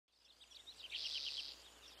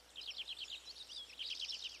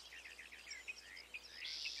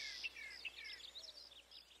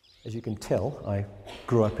As you can tell, I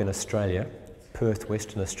grew up in Australia, Perth,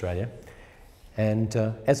 Western Australia, and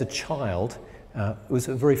as a child, it was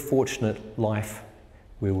a very fortunate life.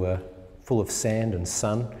 We were full of sand and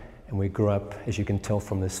sun, and we grew up, as you can tell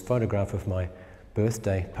from this photograph of my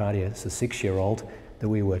birthday party as a 6-year-old, that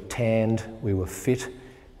we were tanned, we were fit,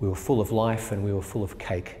 we were full of life, and we were full of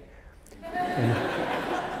cake.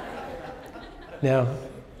 Now,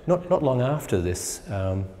 not long after this,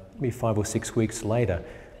 maybe 5 or 6 weeks later,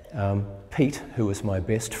 Pete, who was my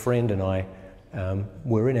best friend, and I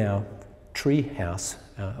were in our tree house,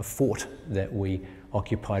 a fort that we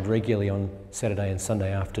occupied regularly on Saturday and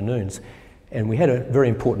Sunday afternoons. And we had a very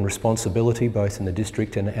important responsibility both in the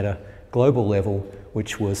district and at a global level,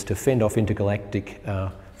 which was to fend off intergalactic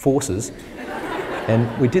forces.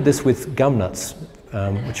 And we did this with gum nuts,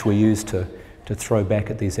 which we used to throw back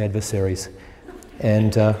at these adversaries.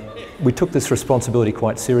 And we took this responsibility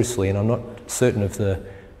quite seriously, and I'm not certain of the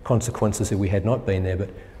consequences if we had not been there, but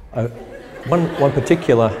one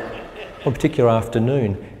particular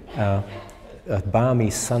afternoon, a balmy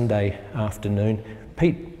Sunday afternoon,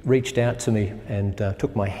 Pete reached out to me and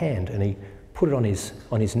took my hand, and he put it on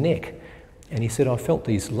his neck, and he said, "I felt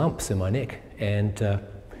these lumps in my neck," and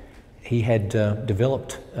he had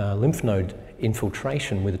developed lymph node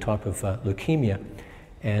infiltration with a type of leukemia,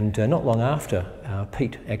 and not long after,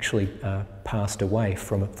 Pete actually passed away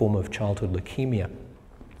from a form of childhood leukemia.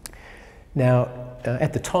 Now,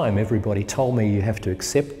 at the time, everybody told me you have to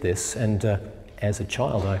accept this, and as a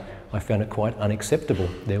child, I found it quite unacceptable.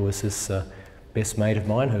 There was this best mate of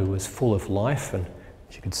mine who was full of life, and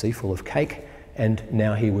as you can see, full of cake, and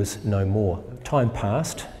now he was no more. Time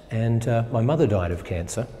passed, and my mother died of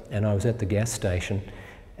cancer, and I was at the gas station,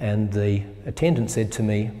 and the attendant said to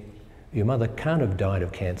me, "Your mother can't have died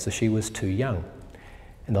of cancer, she was too young."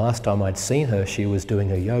 And the last time I'd seen her, she was doing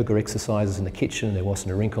her yoga exercises in the kitchen, there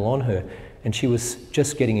wasn't a wrinkle on her, and she was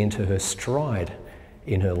just getting into her stride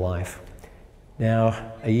in her life. Now,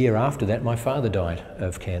 a year after that, my father died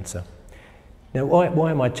of cancer. Now,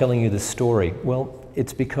 why am I telling you this story? Well,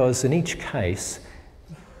 it's because in each case,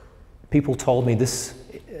 people told me this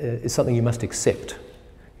is something you must accept.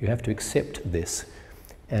 You have to accept this.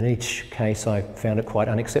 And in each case, I found it quite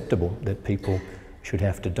unacceptable that people should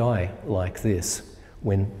have to die like this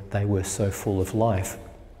when they were so full of life.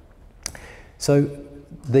 So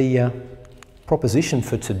the proposition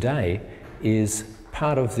for today is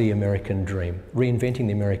part of the American dream, reinventing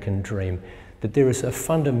the American dream, that there is a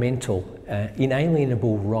fundamental,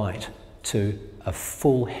 inalienable right to a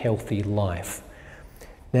full, healthy life.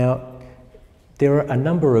 Now, there are a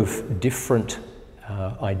number of different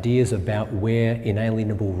ideas about where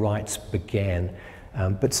inalienable rights began,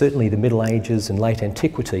 but certainly the Middle Ages and late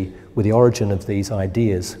antiquity were the origin of these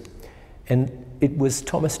ideas. And it was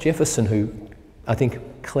Thomas Jefferson who, I think,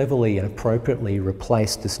 cleverly and appropriately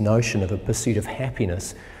replaced this notion of a pursuit of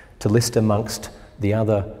happiness to list amongst the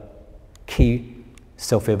other key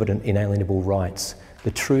self-evident inalienable rights,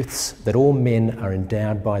 the truths that all men are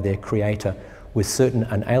endowed by their Creator with certain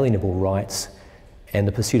unalienable rights, and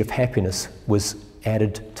the pursuit of happiness was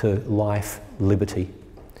added to life, liberty.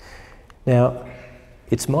 Now,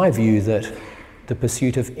 it's my view that the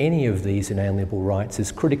pursuit of any of these inalienable rights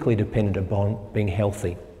is critically dependent upon being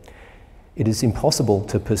healthy. It is impossible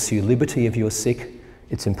to pursue liberty if you're sick,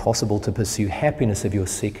 it's impossible to pursue happiness if you're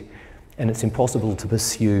sick, and it's impossible to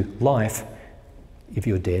pursue life if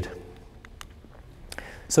you're dead.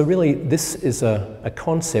 So really, this is a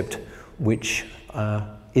concept which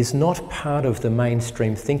is not part of the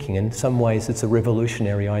mainstream thinking. In some ways, it's a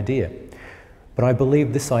revolutionary idea. But I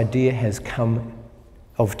believe this idea has come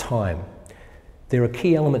of time. There are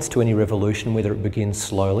key elements to any revolution, whether it begins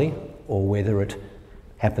slowly or whether it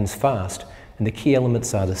happens fast. And the key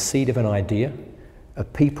elements are the seed of an idea, a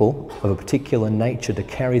people of a particular nature to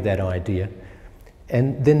carry that idea,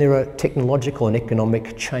 and then there are technological and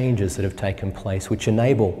economic changes that have taken place which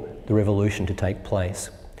enable the revolution to take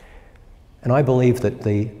place. And I believe that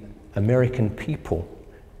the American people,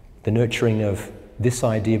 the nurturing of this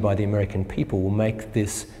idea by the American people, will make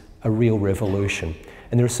this a real revolution.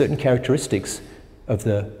 And there are certain characteristics of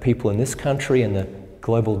the people in this country and the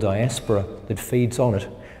global diaspora that feeds on it.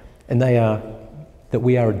 And they are that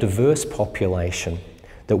we are a diverse population,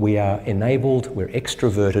 that we are enabled, we're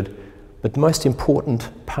extroverted, but the most important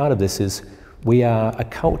part of this is we are a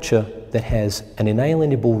culture that has an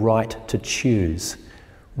inalienable right to choose.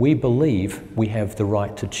 We believe we have the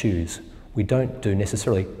right to choose. We don't do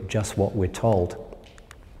necessarily just what we're told.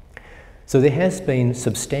 So there has been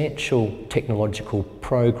substantial technological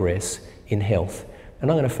progress in health, and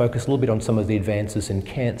I'm going to focus a little bit on some of the advances in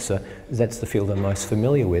cancer, as that's the field I'm most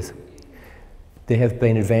familiar with. There have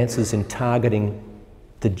been advances in targeting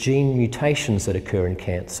the gene mutations that occur in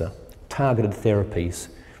cancer, targeted therapies,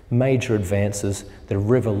 major advances that have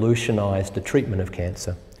revolutionised the treatment of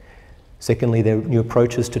cancer. Secondly, there are new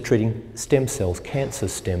approaches to treating stem cells, cancer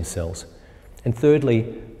stem cells. And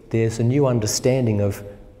thirdly, there's a new understanding of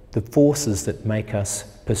the forces that make us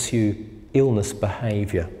pursue illness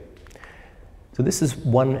behaviour. So this is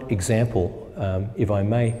one example, if I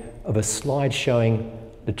may, of a slide showing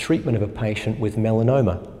the treatment of a patient with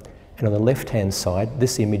melanoma. And on the left-hand side,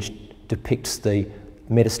 this image depicts the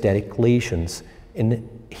metastatic lesions. And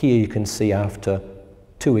here you can see after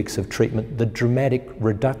 2 weeks of treatment, the dramatic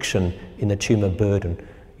reduction in the tumour burden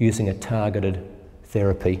using a targeted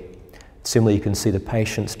therapy. Similarly, you can see the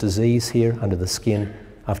patient's disease here under the skin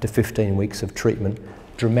after 15 weeks of treatment,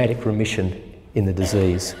 dramatic remission in the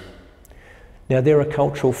disease. Now, there are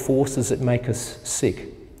cultural forces that make us sick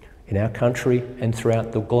in our country and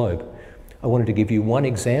throughout the globe. I wanted to give you one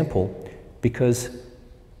example because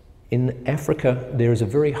in Africa there is a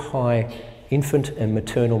very high infant and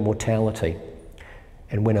maternal mortality.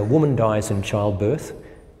 And when a woman dies in childbirth,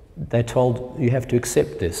 they're told you have to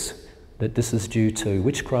accept this, that this is due to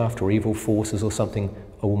witchcraft or evil forces or something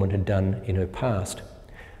a woman had done in her past.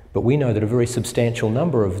 But we know that a very substantial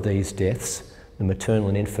number of these deaths, the maternal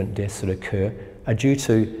and infant deaths that occur, are due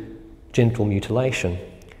to genital mutilation.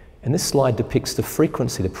 And this slide depicts the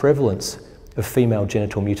frequency, the prevalence of female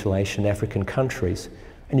genital mutilation in African countries.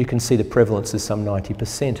 And you can see the prevalence is some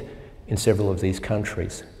 90% in several of these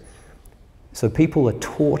countries. So people are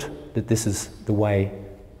taught that this is the way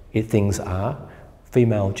things are.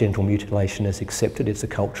 Female genital mutilation is accepted, it's a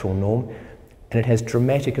cultural norm, and it has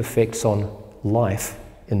dramatic effects on life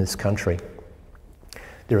in this country.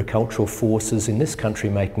 There are cultural forces in this country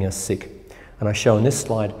making us sick. And I show in this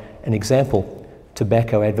slide an example.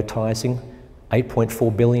 Tobacco advertising,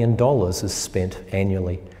 $8.4 billion is spent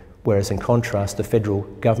annually, whereas in contrast the federal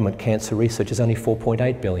government cancer research is only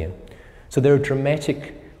 $4.8 billion. So there are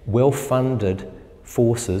dramatic, well-funded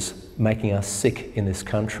forces making us sick in this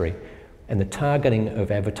country. And the targeting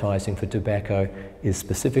of advertising for tobacco is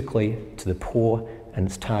specifically to the poor, and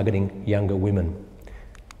it's targeting younger women.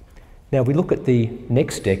 Now, if we look at the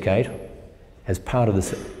next decade, as part of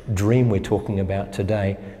this dream we're talking about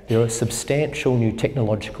today, there are substantial new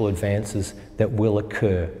technological advances that will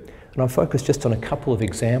occur. And I'll focus just on a couple of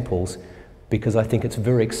examples because I think it's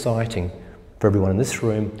very exciting for everyone in this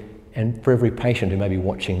room and for every patient who may be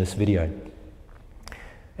watching this video.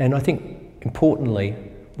 And I think, importantly,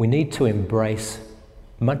 we need to embrace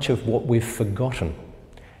much of what we've forgotten.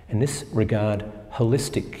 In this regard,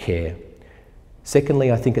 holistic care.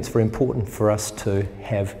 Secondly, I think it's very important for us to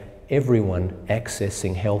have everyone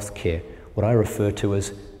accessing health care, what I refer to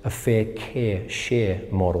as a fair care share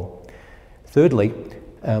model. Thirdly,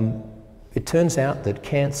 it turns out that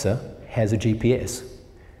cancer has a GPS,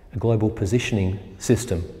 a global positioning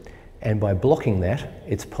system, and by blocking that,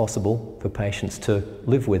 it's possible for patients to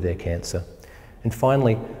live with their cancer. And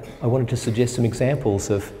finally, I wanted to suggest some examples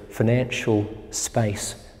of financial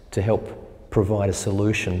space to help provide a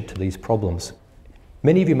solution to these problems.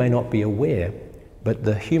 Many of you may not be aware, but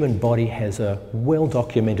the human body has a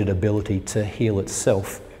well-documented ability to heal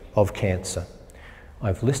itself of cancer.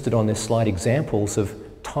 I've listed on this slide examples of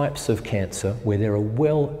types of cancer where there are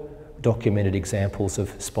well-documented examples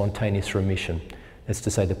of spontaneous remission. That's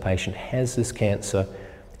to say the patient has this cancer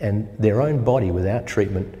and their own body, without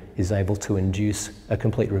treatment, is able to induce a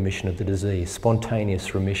complete remission of the disease,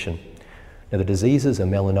 spontaneous remission. Now, the diseases are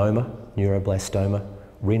melanoma, neuroblastoma,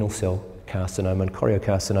 renal cell carcinoma and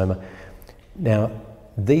choriocarcinoma. Now,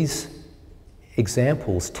 these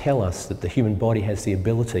examples tell us that the human body has the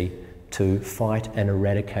ability to fight and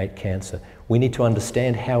eradicate cancer. We need to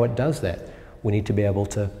understand how it does that. We need to be able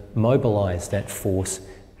to mobilize that force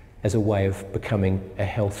as a way of becoming a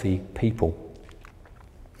healthy people.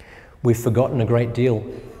 We've forgotten a great deal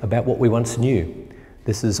about what we once knew.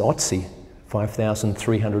 This is Otzi,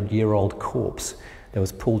 5,300-year-old corpse that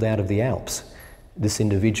was pulled out of the Alps. This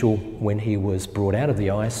individual, when he was brought out of the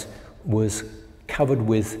ice, was covered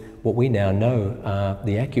with what we now know are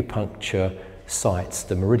the acupuncture sites,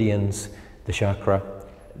 the meridians, the chakra,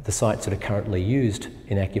 the sites that are currently used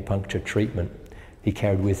in acupuncture treatment. He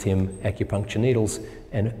carried with him acupuncture needles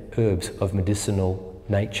and herbs of medicinal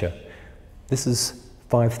nature. This is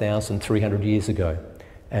 5,300 years ago,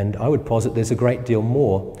 and I would posit there's a great deal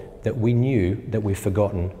more that we knew that we've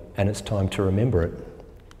forgotten, and it's time to remember it.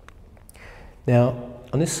 Now,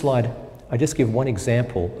 on this slide, I just give one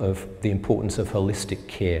example of the importance of holistic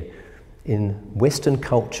care. In Western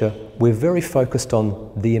culture, we're very focused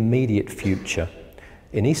on the immediate future.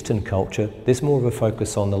 In Eastern culture, there's more of a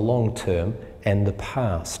focus on the long term and the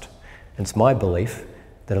past. And it's my belief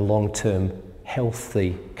that a long-term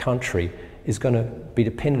healthy country is going to be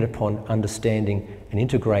dependent upon understanding and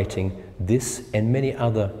integrating this and many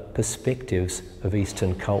other perspectives of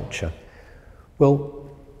Eastern culture. Well,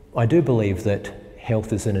 I do believe that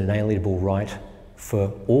health is an inalienable right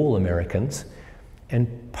for all Americans,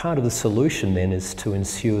 and part of the solution then is to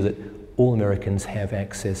ensure that all Americans have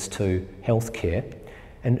access to health care.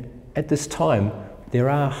 And at this time, there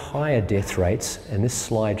are higher death rates, and this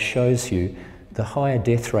slide shows you the higher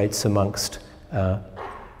death rates amongst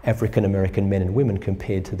African American men and women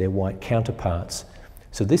compared to their white counterparts.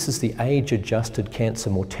 So this is the age-adjusted cancer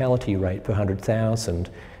mortality rate per 100,000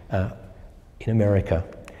 in America.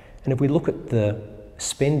 And if we look at the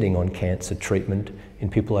spending on cancer treatment in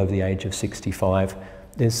people over the age of 65,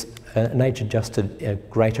 there's an age-adjusted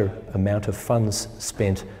greater amount of funds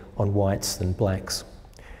spent on whites than blacks.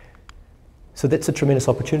 So that's a tremendous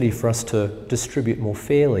opportunity for us to distribute more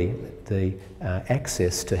fairly the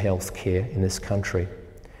access to health care in this country.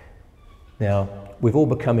 Now, we've all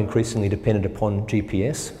become increasingly dependent upon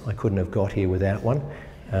GPS. I couldn't have got here without one.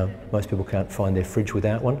 Most people can't find their fridge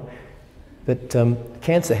without one. But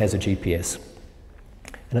cancer has a GPS.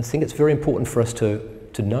 And I think it's very important for us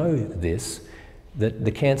to know this, that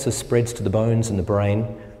the cancer spreads to the bones and the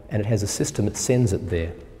brain, and it has a system that sends it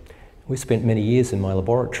there. We spent many years in my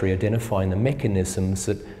laboratory identifying the mechanisms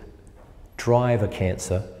that drive a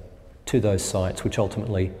cancer to those sites, which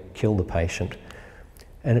ultimately kill the patient.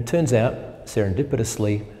 And it turns out,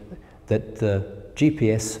 serendipitously, that the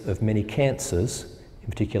GPS of many cancers, in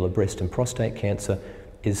particular breast and prostate cancer,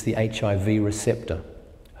 is the HIV receptor.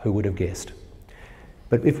 Who would have guessed?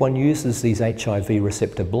 But if one uses these HIV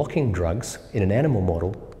receptor blocking drugs in an animal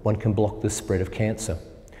model, one can block the spread of cancer.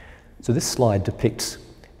 So this slide depicts,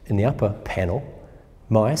 in the upper panel,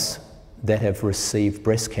 mice that have received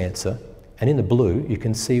breast cancer, and in the blue you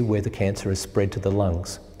can see where the cancer has spread to the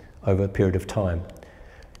lungs over a period of time.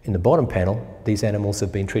 In the bottom panel, these animals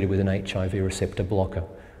have been treated with an HIV receptor blocker,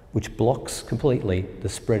 which blocks completely the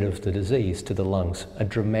spread of the disease to the lungs, a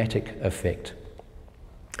dramatic effect.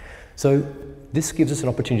 So this gives us an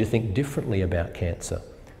opportunity to think differently about cancer,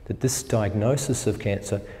 that this diagnosis of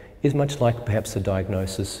cancer is much like perhaps the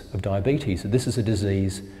diagnosis of diabetes, that this is a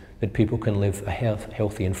disease that people can live a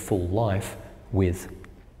healthy and full life with.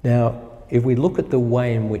 Now, if we look at the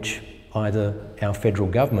way in which either our federal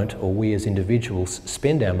government or we as individuals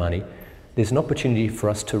spend our money, there's an opportunity for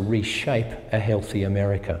us to reshape a healthy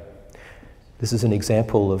America. This is an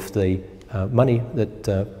example of the money that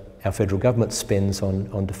our federal government spends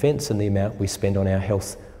on defence and the amount we spend on our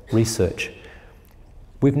health research.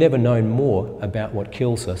 We've never known more about what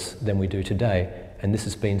kills us than we do today, and this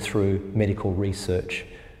has been through medical research.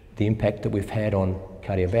 The impact that we've had on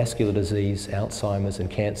cardiovascular disease, Alzheimer's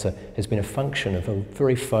and cancer has been a function of a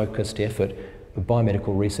very focused effort of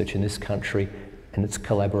biomedical research in this country and its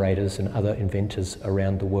collaborators and other inventors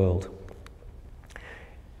around the world.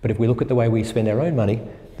 But if we look at the way we spend our own money,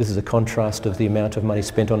 this is a contrast of the amount of money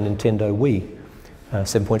spent on Nintendo Wii,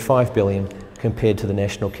 7.5 billion, compared to the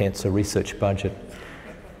National Cancer Research budget.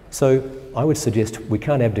 So I would suggest we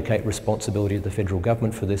can't abdicate responsibility to the federal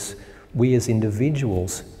government for this. We as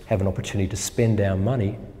individuals have an opportunity to spend our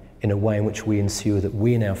money in a way in which we ensure that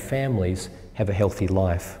we and our families have a healthy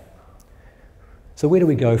life. So where do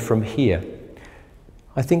we go from here?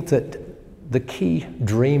 I think that the key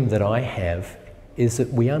dream that I have is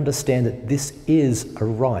that we understand that this is a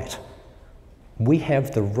right. We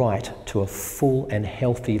have the right to a full and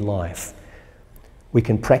healthy life. We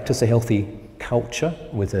can practice a healthy culture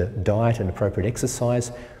with a diet and appropriate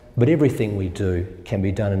exercise, but everything we do can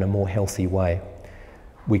be done in a more healthy way.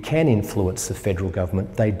 We can influence the federal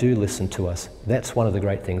government. They do listen to us. That's one of the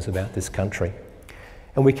great things about this country.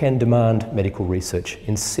 And we can demand medical research,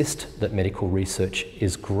 insist that medical research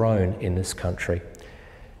is grown in this country.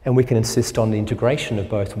 And we can insist on the integration of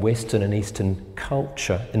both Western and Eastern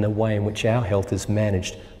culture in the way in which our health is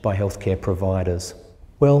managed by healthcare providers.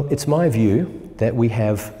 Well, it's my view that we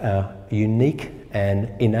have a unique and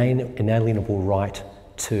inalienable right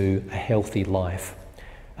to a healthy life.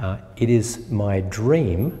 It is my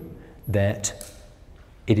dream that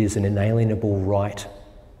it is an inalienable right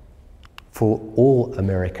for all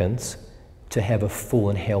Americans to have a full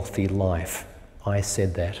and healthy life. I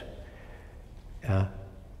said that.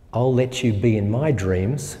 I'll let you be in my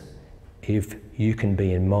dreams if you can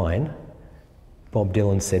be in mine. Bob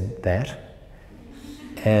Dylan said that.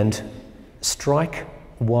 And strike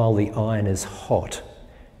while the iron is hot,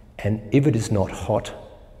 and if it is not hot,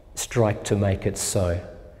 strike to make it so.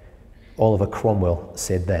 Oliver Cromwell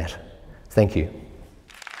said that. Thank you.